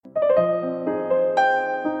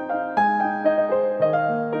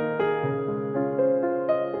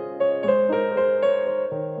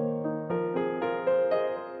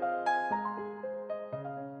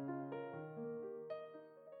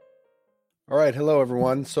right. Hello,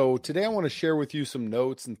 everyone. So today I want to share with you some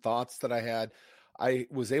notes and thoughts that I had. I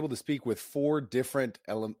was able to speak with four different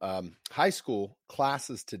high school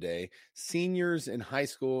classes today, seniors in high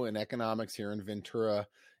school in economics here in Ventura.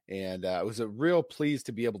 And I was a real pleased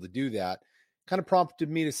to be able to do that. Kind of prompted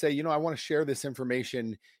me to say, I want to share this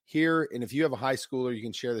information here. And if you have a high schooler you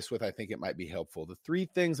can share this with, I think it might be helpful. The three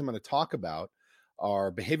things I'm going to talk about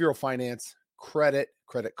are behavioral finance, credit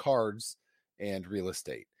cards, and real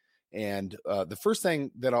estate. And the first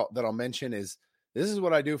thing that I'll mention is this is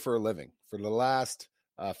what I do for a living. For the last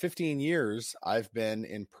 15 years, I've been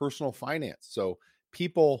in personal finance. So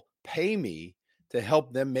people pay me to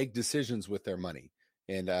help them make decisions with their money.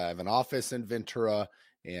 And I have an office in Ventura,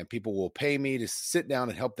 and people will pay me to sit down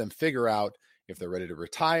and help them figure out if they're ready to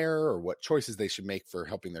retire or what choices they should make for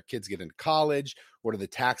helping their kids get into college. What are the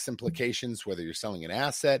tax implications, whether you're selling an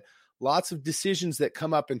asset? Lots of decisions that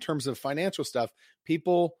come up in terms of financial stuff.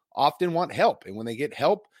 People often want help. And when they get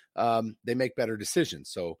help, they make better decisions.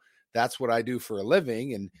 So that's what I do for a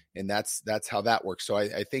living. And that's how that works. So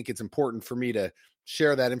I think it's important for me to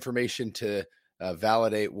share that information to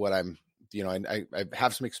validate what I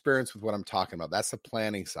have some experience with what I'm talking about. That's the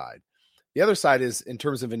planning side. The other side is in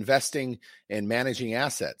terms of investing and managing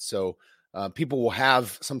assets. So people will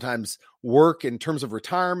have sometimes work in terms of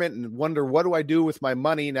retirement and wonder, what do I do with my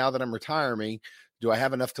money now that I'm retiring? Do I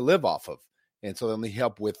have enough to live off of? And so then they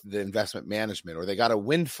help with the investment management, or they got a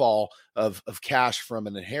windfall of cash from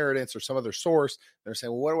an inheritance or some other source. They're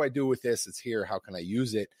saying, well, what do I do with this? It's here. How can I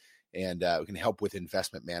use it? And we can help with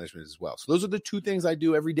investment management as well. So those are the two things I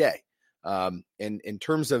do every day. And in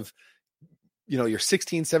terms of, your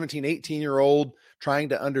 16, 17, 18-year-old trying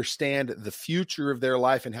to understand the future of their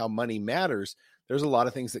life and how money matters, there's a lot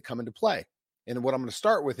of things that come into play. And what I'm going to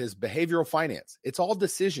start with is behavioral finance. It's all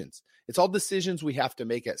decisions. It's all decisions we have to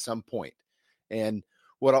make at some point. And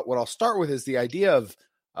what I'll start with is the idea of,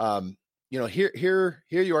 here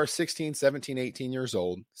you are 16, 17, 18 years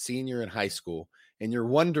old, senior in high school, and you're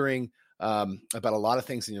wondering about a lot of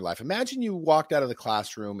things in your life. Imagine you walked out of the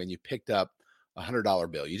classroom and you picked up $100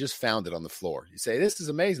 bill. You just found it on the floor. You say, this is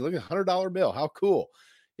amazing. Look at a $100 bill. How cool.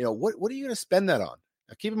 What are you going to spend that on?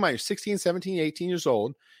 Now, keep in mind, you're 16, 17, 18 years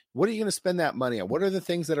old. What are you going to spend that money on? What are the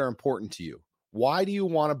things that are important to you? Why do you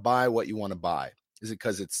want to buy what you want to buy? Is it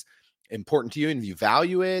because it's important to you and you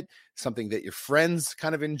value it, something that your friends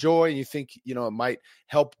kind of enjoy, and you think, it might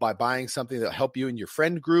help by buying something that'll help you in your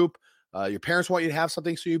friend group? Your parents want you to have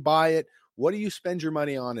something, so you buy it. What do you spend your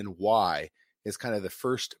money on and why is kind of the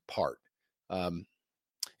first part. And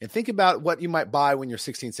think about what you might buy when you're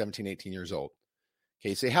 16, 17, 18 years old.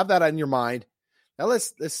 Okay, so you have that on your mind. Now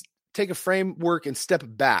let's take a framework and step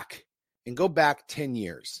back and go back 10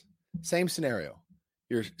 years. Same scenario.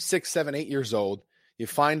 You're 6, 7, 8 years old. You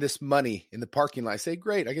find this money in the parking lot. I say,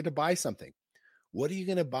 great, I get to buy something. What are you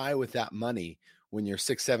going to buy with that money when you're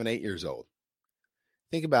 6, 7, 8 years old?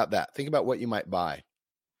 Think about that. Think about what you might buy.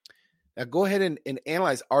 Now go ahead and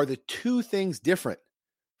analyze, are the two things different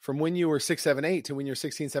from when you were 6, 7, 8 to when you're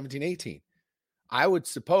 16, 17, 18? I would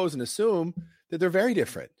suppose and assume that they're very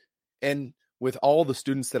different. And with all the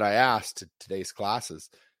students that I asked to today's classes,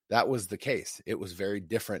 that was the case. It was very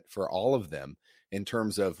different for all of them in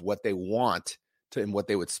terms of what they want to and what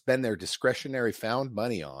they would spend their discretionary found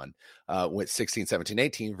money on with 16, 17,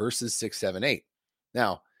 18 versus 6, 7, 8.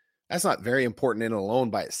 Now, that's not very important in and alone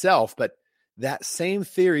by itself, but that same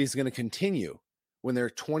theory is going to continue when they're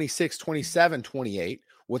 26, 27, 28.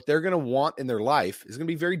 What they're going to want in their life is going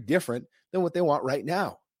to be very different than what they want right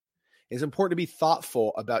now. It's important to be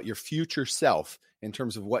thoughtful about your future self in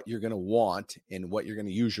terms of what you're going to want and what you're going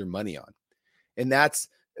to use your money on. And that's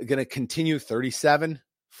going to continue 37,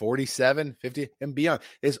 47, 50, and beyond.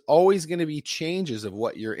 There's always going to be changes of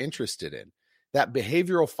what you're interested in. That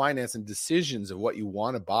behavioral finance and decisions of what you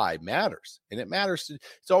want to buy matters. And it matters.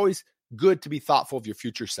 It's always good to be thoughtful of your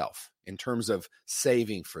future self in terms of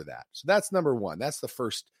saving for that. So that's number one. That's the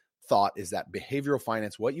first thought, is that behavioral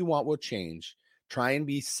finance, what you want will change. Try and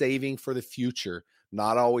be saving for the future,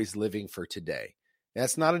 not always living for today.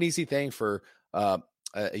 That's not an easy thing for a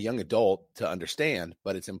young adult to understand,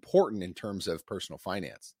 but it's important in terms of personal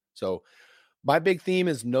finance. So my big theme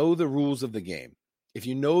is know the rules of the game. If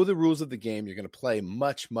you know the rules of the game, you're going to play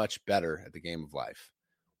much, much better at the game of life.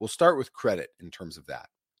 We'll start with credit in terms of that.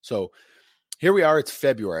 So here we are, it's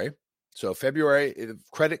February. So February,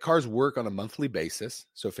 credit cards work on a monthly basis.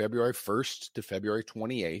 So February 1st to February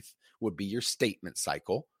 28th would be your statement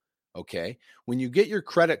cycle. Okay. When you get your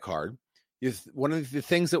credit card, one of the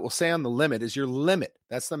things that will say on the limit is your limit.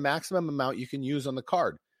 That's the maximum amount you can use on the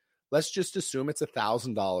card. Let's just assume it's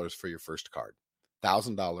 $1,000 for your first card,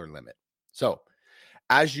 $1,000 limit. So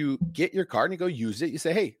as you get your card and you go use it, you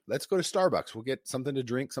say, hey, let's go to Starbucks. We'll get something to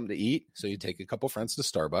drink, something to eat. So you take a couple friends to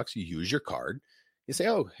Starbucks, you use your card. You say,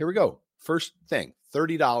 oh, here we go. First thing,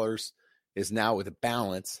 $30 is now with a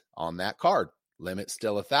balance on that card. Limit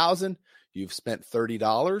still $1,000. You've spent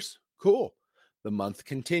 $30. Cool. The month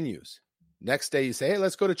continues. Next day you say, hey,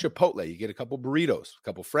 let's go to Chipotle. You get a couple burritos, a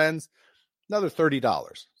couple friends, another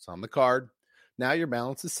 $30. It's on the card. Now your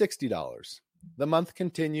balance is $60. The month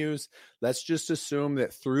continues. Let's just assume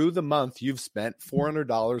that through the month, you've spent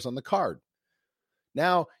 $400 on the card.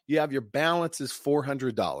 Now you have your balance is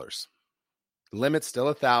 $400. Limit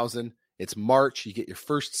still $1,000. It's March. You get your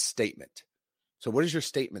first statement. So what does your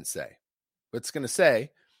statement say? It's going to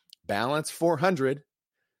say balance $400,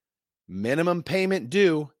 minimum payment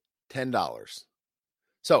due $10.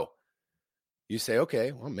 So you say,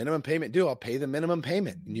 okay, well, minimum payment due, I'll pay the minimum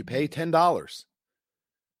payment, and you pay $10.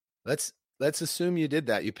 Let's assume you did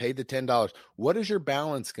that. You paid the $10. What is your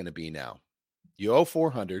balance going to be now? You owe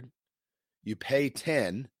 $400. You pay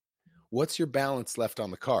 $10. What's your balance left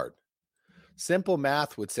on the card? Simple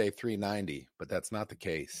math would say $390, but that's not the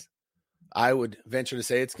case. I would venture to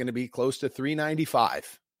say it's going to be close to $395.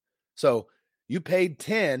 So you paid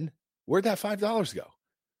 $10. Where'd that $5 go?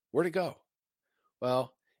 Where'd it go?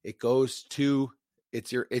 Well, it goes to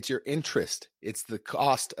it's your interest. It's the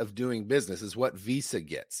cost of doing business is what Visa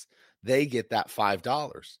gets. They get that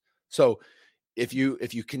 $5. So if you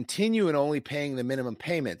continue and only paying the minimum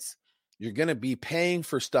payments, you're going to be paying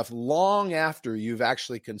for stuff long after you've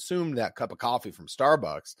actually consumed that cup of coffee from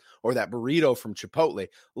Starbucks or that burrito from Chipotle.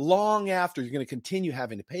 Long after, you're going to continue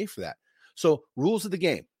having to pay for that. So rules of the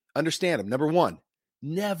game, understand them. Number one,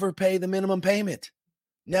 never pay the minimum payment.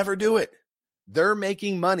 Never do it. They're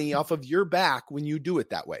making money off of your back when you do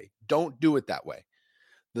it that way. Don't do it that way.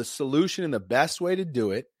 The solution and the best way to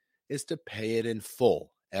do it is to pay it in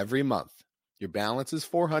full every month. Your balance is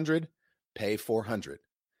 $400, pay $400.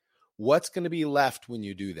 What's going to be left when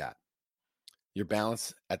you do that? Your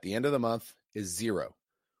balance at the end of the month is $0.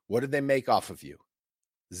 What did they make off of you?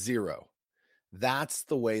 $0. That's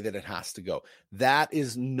the way that it has to go. That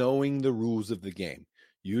is knowing the rules of the game.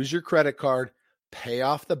 Use your credit card, pay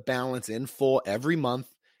off the balance in full every month.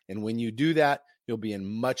 And when you do that, you'll be in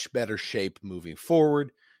much better shape moving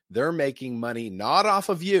forward. They're making money not off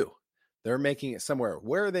of you. They're making it somewhere.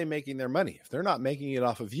 Where are they making their money? If they're not making it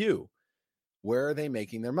off of you, where are they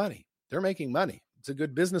making their money? They're making money. It's a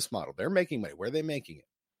good business model. They're making money. Where are they making it?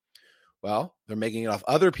 Well, they're making it off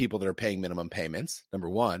other people that are paying minimum payments, number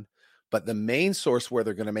one. But the main source where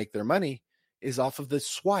they're going to make their money is off of the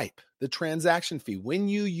swipe, the transaction fee. When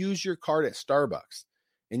you use your card at Starbucks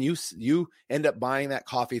and you end up buying that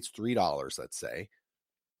coffee, it's $3, let's say.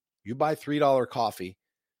 You buy $3 coffee.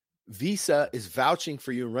 Visa is vouching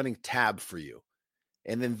for you and running tab for you.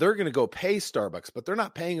 And then they're going to go pay Starbucks, but they're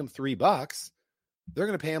not paying them $3. They're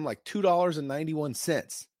going to pay them like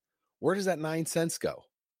 $2.91. Where does that 9 cents go?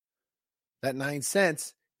 That 9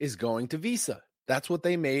 cents is going to Visa. That's what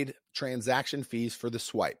they made transaction fees for the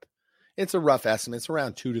swipe. It's a rough estimate. It's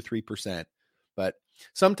around 2 to 3%. But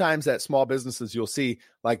sometimes at small businesses, you'll see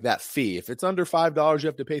like that fee. If it's under $5, you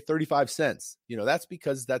have to pay 35 cents. That's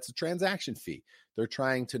because that's a transaction fee. They're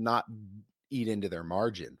trying to not eat into their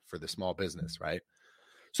margin for the small business, right?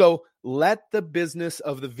 So let the business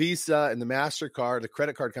of the Visa and the MasterCard, the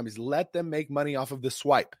credit card companies, let them make money off of the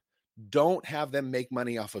swipe. Don't have them make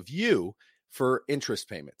money off of you for interest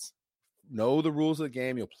payments. Know the rules of the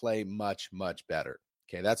game. You'll play much, much better.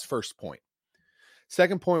 Okay, that's first point.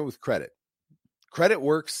 Second point with credit. Credit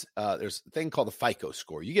works. There's a thing called the FICO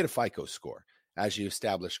score. You get a FICO score as you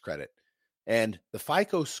establish credit. And the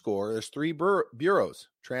FICO score, there's three bureaus,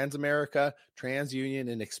 Transamerica, TransUnion,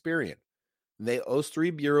 and Experian. Those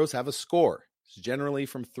three bureaus have a score. It's generally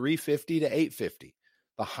from 350 to 850.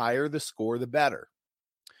 The higher the score, the better.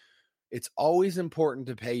 It's always important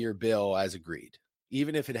to pay your bill as agreed.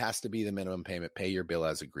 Even if it has to be the minimum payment, pay your bill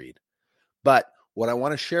as agreed. But what I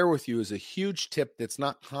want to share with you is a huge tip that's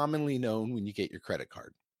not commonly known when you get your credit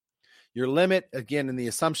card. Your limit, again, in the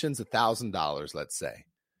assumption's $1,000, let's say.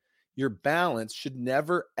 Your balance should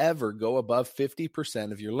never, ever go above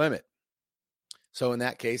 50% of your limit. So in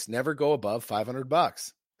that case, never go above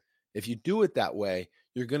 $500. If you do it that way,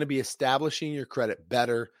 you're going to be establishing your credit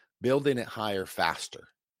better, building it higher, faster.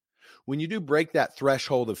 When you do break that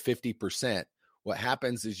threshold of 50%, what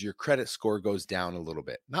happens is your credit score goes down a little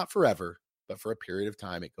bit. Not forever, but for a period of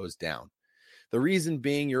time, it goes down. The reason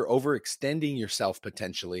being you're overextending yourself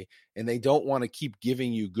potentially, and they don't want to keep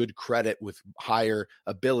giving you good credit with higher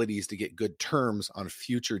abilities to get good terms on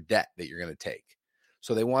future debt that you're going to take.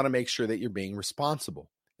 So they want to make sure that you're being responsible.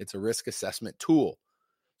 It's a risk assessment tool.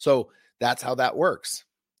 So that's how that works.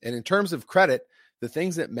 And in terms of credit, the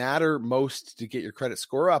things that matter most to get your credit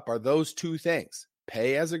score up are those two things: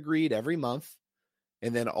 pay as agreed every month,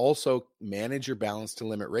 and then also manage your balance to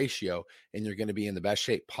limit ratio, and you're going to be in the best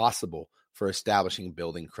shape possible for establishing and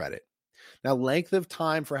building credit. Now, length of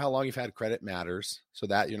time for how long you've had credit matters, so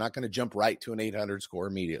that you're not going to jump right to an 800 score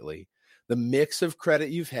immediately. The mix of credit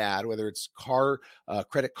you've had, whether it's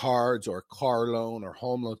credit cards or car loan or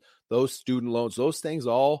home loans, those student loans, those things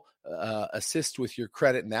all assist with your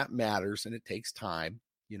credit, and that matters, and it takes time.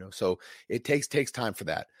 So it takes time for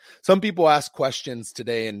that. Some people ask questions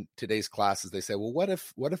today in today's classes. They say, well, what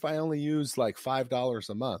if I only use like $5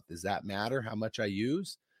 a month? Does that matter how much I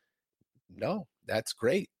use? No, that's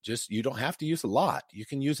great. You don't have to use a lot. You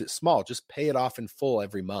can use it small. Just pay it off in full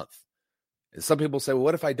every month. And some people say, well,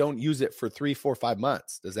 what if I don't use it for 3, 4, 5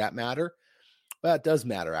 months? Does that matter? Well, it does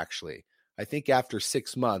matter, actually. I think after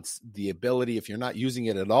 6 months, the ability, if you're not using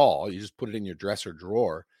it at all, you just put it in your dresser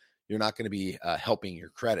drawer, you're not going to be helping your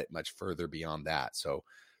credit much further beyond that. So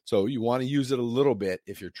you want to use it a little bit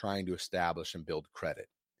if you're trying to establish and build credit.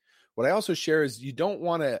 What I also share is you don't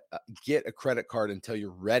want to get a credit card until you're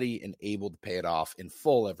ready and able to pay it off in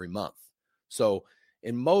full every month. So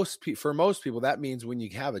for most people, that means when you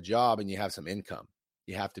have a job and you have some income,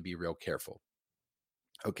 you have to be real careful.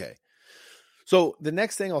 Okay. So the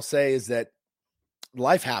next thing I'll say is that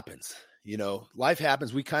life happens. Life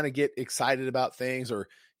happens. We kind of get excited about things, or,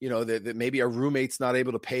 that maybe our roommate's not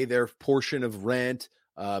able to pay their portion of rent.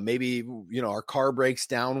 Maybe, our car breaks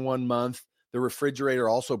down one month. The refrigerator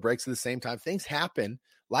also breaks at the same time. Things happen.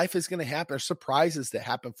 Life is going to happen. There's surprises that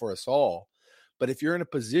happen for us all. But if you're in a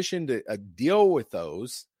position to deal with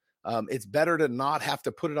those, it's better to not have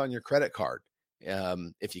to put it on your credit card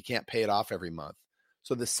if you can't pay it off every month.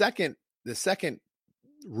 So the second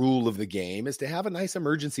rule of the game is to have a nice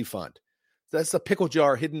emergency fund. That's a pickle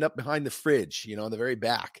jar hidden up behind the fridge, in the very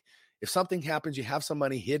back. If something happens, you have some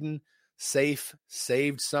money hidden, safe,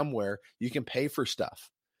 saved somewhere. You can pay for stuff.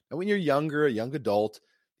 And when you're younger, a young adult,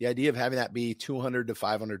 the idea of having that be $200 to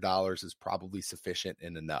 $500 is probably sufficient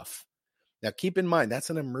and enough. Now, keep in mind, that's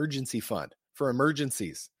an emergency fund for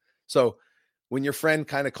emergencies. So when your friend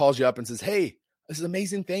kind of calls you up and says, hey, this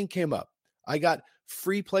amazing thing came up. I got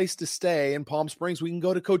free place to stay in Palm Springs. We can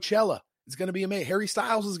go to Coachella. It's going to be amazing. Harry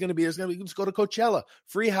Styles is going to be, let's go to Coachella.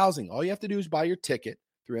 Free housing. All you have to do is buy your ticket,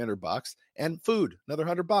 $300, and food, another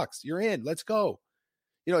 $100. You're in. Let's go.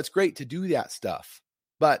 It's great to do that stuff.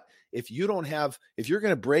 But if you're going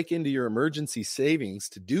to break into your emergency savings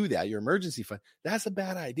to do that, your emergency fund, that's a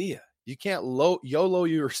bad idea. You can't YOLO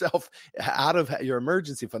yourself out of your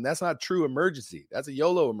emergency fund. That's not true emergency. That's a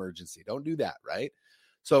YOLO emergency. Don't do that, right?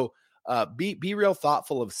 So be real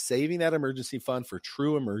thoughtful of saving that emergency fund for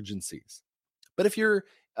true emergencies. But if you're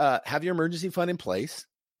have your emergency fund in place,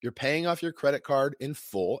 you're paying off your credit card in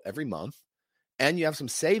full every month, and you have some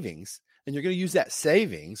savings, and you're going to use that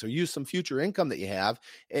savings or use some future income that you have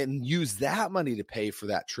and use that money to pay for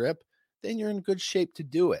that trip, then you're in good shape to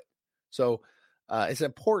do it. So it's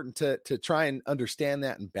important to try and understand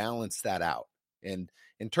that and balance that out. And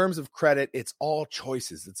in terms of credit, it's all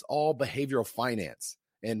choices. It's all behavioral finance.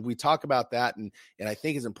 And we talk about that. And I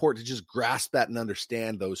think it's important to just grasp that and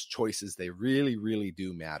understand those choices. They really, really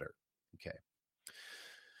do matter.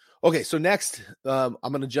 Okay. So next, I'm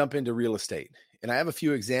going to jump into real estate. And I have a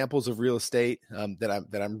few examples of real estate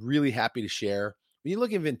that I'm really happy to share. When you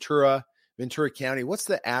look at Ventura County, what's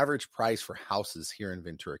the average price for houses here in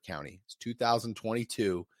Ventura County? It's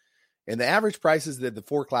 2022. And the average prices that the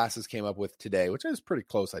 4 classes came up with today, which is pretty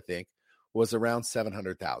close, I think, was around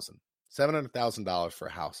 $700,000 for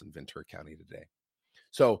a house in Ventura County today.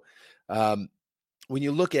 So when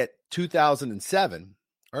you look at 2007,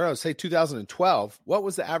 or I would say 2012, what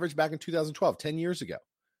was the average back in 2012, 10 years ago,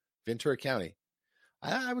 Ventura County?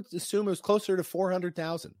 I would assume it was closer to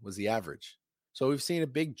 400,000 was the average. So we've seen a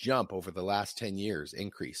big jump over the last 10 years,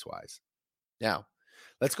 increase-wise. Now,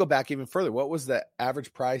 let's go back even further. What was the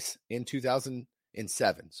average price in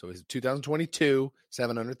 2007? So it was 2022,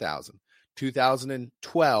 700,000.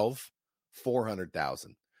 2012,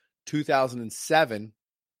 400,000. 2007,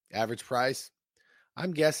 average price,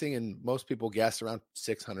 I'm guessing, and most people guess, around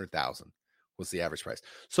 600,000 was the average price.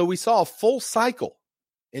 So we saw a full cycle,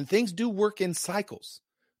 and things do work in cycles.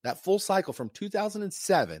 That full cycle from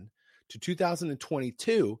 2007 to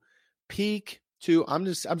 2022, peak to, I'm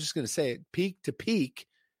just going to say it, peak to peak,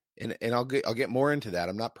 and I'll get more into that.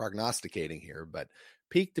 I'm not prognosticating here, but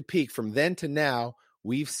peak to peak, from then to now,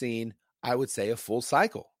 we've seen, I would say, a full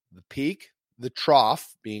cycle. The peak, the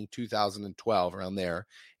trough being 2012, around there,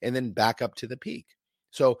 and then back up to the peak.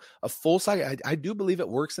 So a full cycle, I do believe it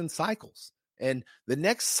works in cycles. And the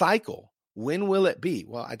next cycle When will it be?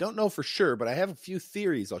 Well, I don't know for sure, but I have a few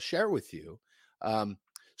theories I'll share with you.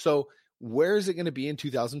 So where is it going to be in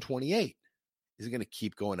 2028? Is it going to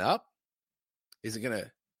keep going up? Is it going to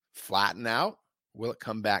flatten out? Will it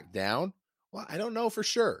come back down? Well, I don't know for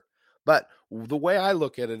sure. But the way I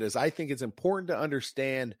look at it is I think it's important to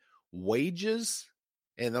understand wages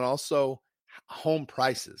and then also home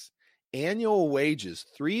prices. Annual wages,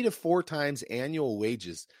 3 to 4 times annual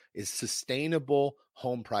wages is sustainable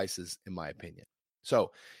home prices, in my opinion.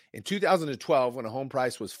 So in 2012, when a home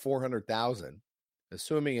price was $400,000,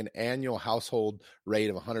 assuming an annual household rate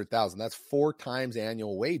of $100,000, that's 4 times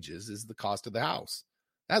annual wages is the cost of the house.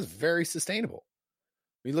 That's very sustainable.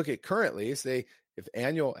 We look at currently, say if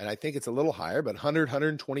annual, and I think it's a little higher, but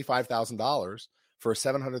 $125,000 for a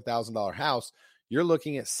 $700,000 house, you're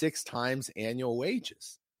looking at 6 times annual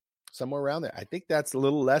wages, somewhere around there. I think that's a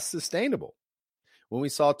little less sustainable. When we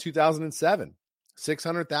saw 2007,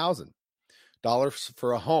 $600,000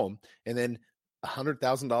 for a home, and then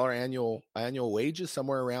 $100,000 annual wages,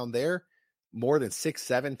 somewhere around there, more than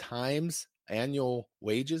 6-7 times annual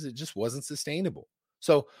wages, it just wasn't sustainable.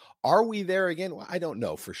 So are we there again? Well, I don't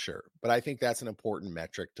know for sure, but I think that's an important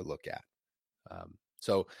metric to look at.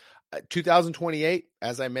 2028,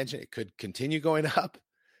 as I mentioned, it could continue going up.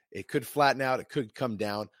 It could flatten out. It could come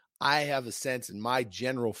down. I have a sense, and my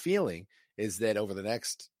general feeling is that over the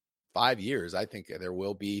next 5 years, I think there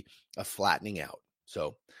will be a flattening out.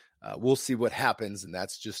 So we'll see what happens. And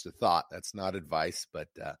that's just a thought. That's not advice, but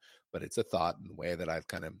it's a thought in the way that I've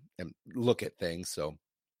kind of look at things. So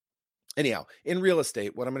anyhow, in real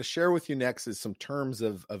estate, what I'm going to share with you next is some terms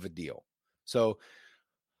of a deal. So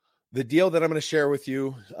the deal that I'm going to share with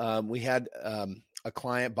you, we had a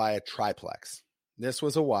client buy a triplex. This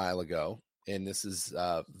was a while ago, and this is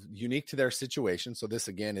unique to their situation. So this,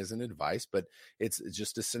 again, isn't advice, but it's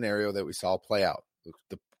just a scenario that we saw play out.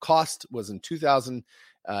 The cost was in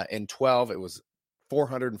 2012. It was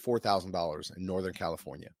 $404,000 in Northern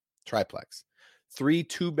California, triplex, 3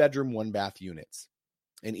 2-bedroom, 1-bath units.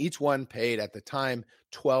 And each one paid at the time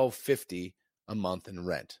 $1,250 a month in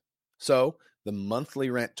rent. So the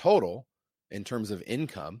monthly rent total in terms of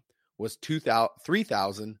income was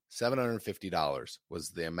 $3,750 was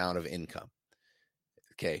the amount of income.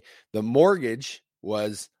 Okay. The mortgage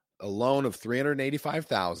was a loan of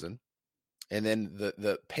 $385,000. And then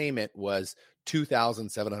the payment was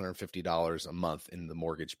 $2,750 a month in the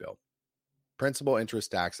mortgage bill. Principal,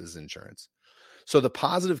 interest, taxes, insurance. So the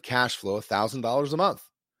positive cash flow, $1,000 a month.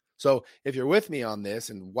 So if you're with me on this,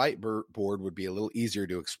 and whiteboard would be a little easier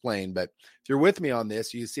to explain, but if you're with me on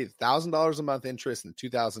this, you see $1,000 a month interest in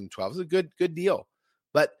 2012 is a good deal.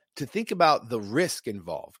 But to think about the risk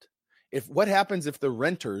involved, what happens if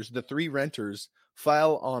the 3 renters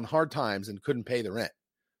fell on hard times and couldn't pay the rent?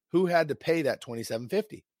 Who had to pay that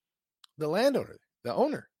 $2,750? The landowner, the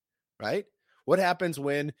owner, right? What happens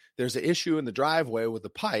when there's an issue in the driveway with the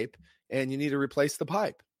pipe and you need to replace the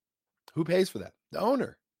pipe? Who pays for that? The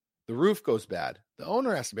owner. The roof goes bad. The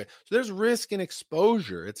owner has to pay. So there's risk and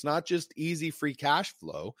exposure. It's not just easy free cash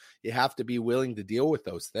flow. You have to be willing to deal with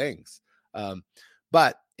those things.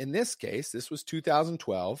 But in this case, this was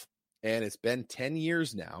 2012, and it's been 10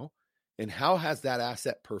 years now. And how has that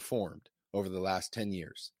asset performed over the last 10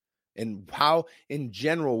 years? And how, in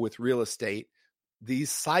general, with real estate, these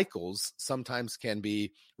cycles sometimes can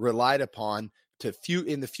be relied upon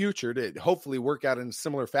in the future to hopefully work out in a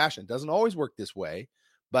similar fashion. It doesn't always work this way,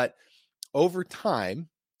 but over time,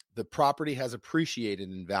 the property has appreciated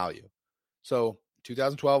in value. So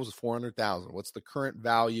 2012 was $400,000. What's the current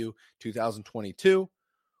value? 2022?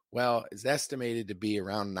 Well, it's estimated to be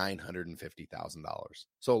around $950,000.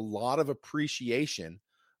 So a lot of appreciation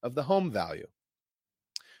of the home value.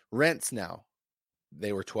 Rents now,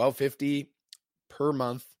 they were $1,250 per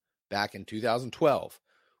month back in 2012.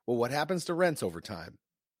 Well, what happens to rents over time?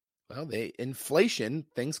 Well, inflation,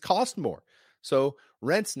 things cost more. So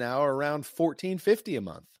rents now are around $1,450 a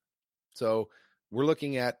month. So we're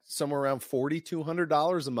looking at somewhere around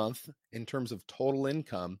 $4,200 a month in terms of total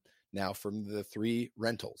income now from the 3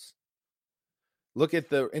 rentals. Look at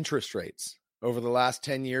the interest rates over the last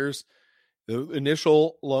 10 years. The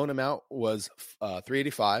initial loan amount was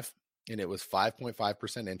 $385, and it was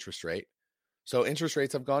 5.5% interest rate. So interest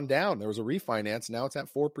rates have gone down. There was a refinance. Now it's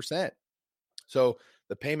at 4%. So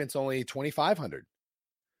the payment's only $2,500.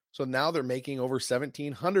 So now they're making over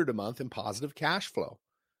 $1,700 a month in positive cash flow.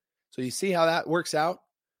 So you see how that works out?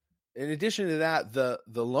 In addition to that, the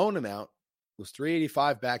loan amount was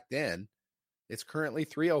 $385 back then. It's currently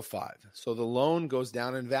 $305. So the loan goes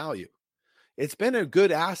down in value. It's been a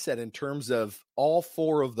good asset in terms of all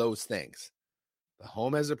 4 of those things. The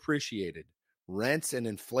home has appreciated. Rents and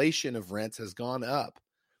inflation of rents has gone up.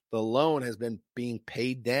 The loan has been being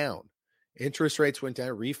paid down. Interest rates went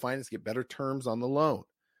down, refinance, get better terms on the loan,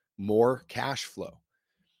 more cash flow.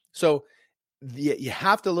 So you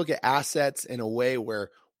have to look at assets in a way where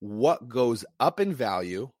what goes up in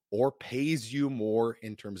value or pays you more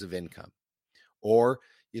in terms of income, or,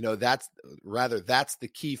 that's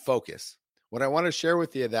the key focus. What I want to share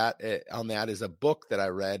with you on that is a book that I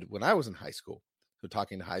read when I was in high school. So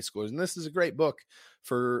talking to high schoolers, and this is a great book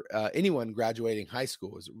for anyone graduating high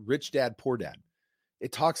school, is Rich Dad, Poor Dad.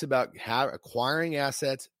 It talks about acquiring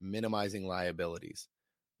assets, minimizing liabilities.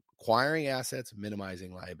 Acquiring assets,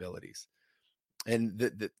 minimizing liabilities.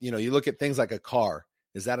 And you look at things like a car.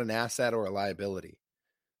 Is that an asset or a liability?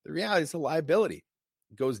 The reality is a liability.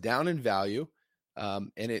 It goes down in value,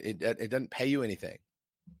 and it doesn't pay you anything.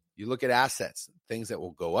 You look at assets, things that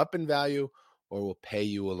will go up in value or will pay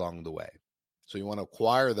you along the way. So you want to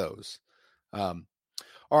acquire those. All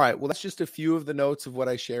right. Well, that's just a few of the notes of what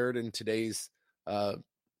I shared in today's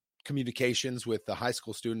communications with the high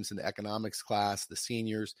school students in the economics class, the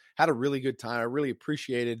seniors. Had a really good time. I really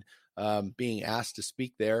appreciated being asked to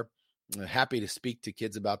speak there. I'm happy to speak to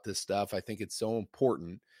kids about this stuff. I think it's so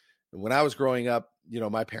important. When I was growing up,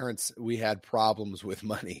 my parents, we had problems with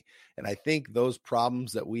money. And I think those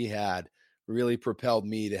problems that we had really propelled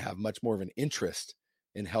me to have much more of an interest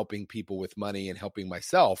in helping people with money and helping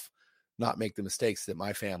myself not make the mistakes that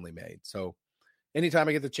my family made. So anytime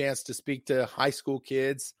I get the chance to speak to high school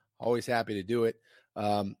kids, always happy to do it.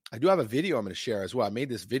 I do have a video I'm going to share as well. I made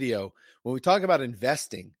this video. When we talk about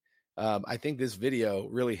investing, I think this video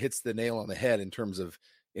really hits the nail on the head in terms of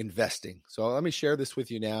investing. So let me share this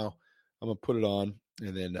with you now. I'm going to put it on,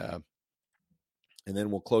 and then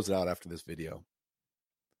we'll close it out after this video.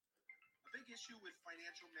 A big issue with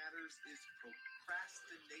financial matters is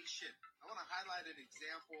procrastination. I want to highlight an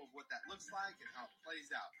example of what that looks like and how it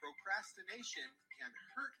plays out. Procrastination can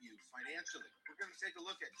hurt you financially. We're going to take a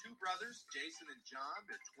look at two brothers, Jason and John.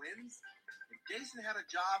 They're twins. And Jason had a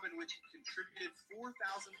job in which he contributed $4,000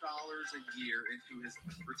 a year into his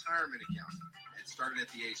retirement account. It started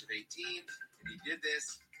at the age of 18, and he did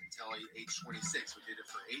this until age 26. We did it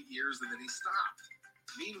for 8 years, and then he stopped.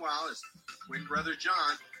 Meanwhile, his twin brother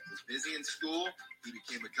John was busy in school. He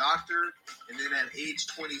became a doctor, and then at age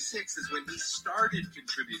 26 is when he started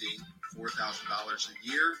contributing $4,000 a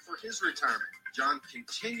year for his retirement. John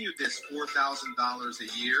continued this $4,000 a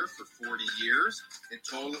year for 40 years. In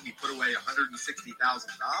total, he put away $160,000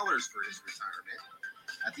 for his retirement.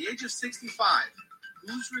 At the age of 65,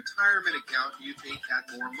 whose retirement account do you think had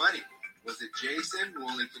more money? Was it Jason, who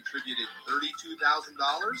only contributed $32,000,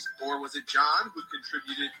 or was it John, who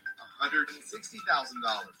contributed $160,000?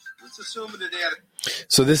 Let's assume today.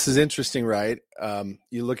 So this is interesting, right?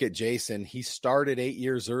 You look at Jason; he started 8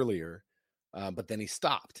 years earlier, but then he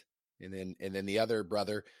stopped, and then the other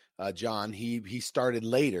brother, John, he started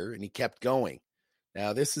later and he kept going.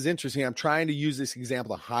 Now this is interesting. I'm trying to use this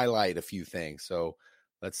example to highlight a few things. So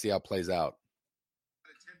let's see how it plays out.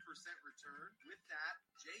 A 10% return. With that,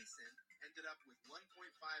 Jason ended up with $1.5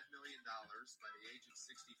 million by the age of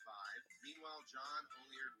 65. Meanwhile, John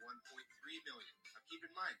only earned $1.3 million. Now keep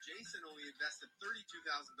in mind, Jason only invested $32,000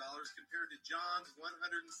 compared to John's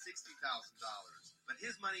 $160,000. But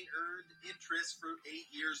his money earned interest for 8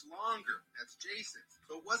 years longer. That's Jason.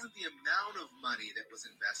 So it wasn't the amount of money that was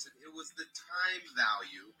invested, it was the time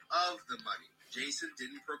value of the money. Jason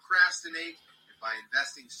didn't procrastinate, and by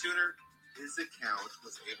investing sooner, his account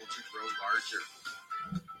was able to grow larger.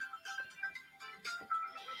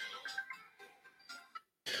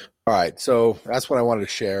 All right. So that's what I wanted to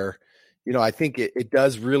share. I think it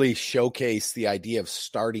does really showcase the idea of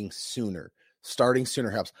starting sooner. Starting sooner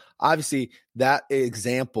helps. Obviously, that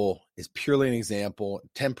example is purely an example.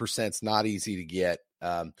 10% is not easy to get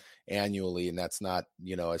annually, and that's not,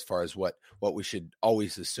 as far as what we should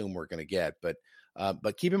always assume we're going to get. But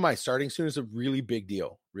keep in mind, starting sooner is a really big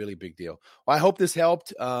deal, really big deal. Well, I hope this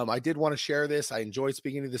helped. I did want to share this. I enjoyed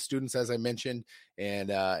speaking to the students, as I mentioned, and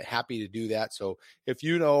happy to do that. So if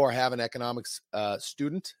you know or have an economics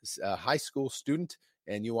student, a high school student,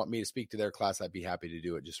 and you want me to speak to their class, I'd be happy to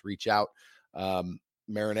do it. Just reach out.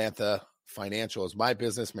 Maranatha Financial is my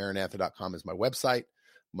business. Maranatha.com is my website.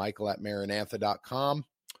 Michael@maranatha.com,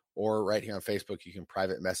 or right here on Facebook, you can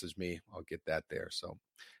private message me. I'll get that there. So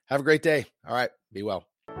have a great day. All right. Be well.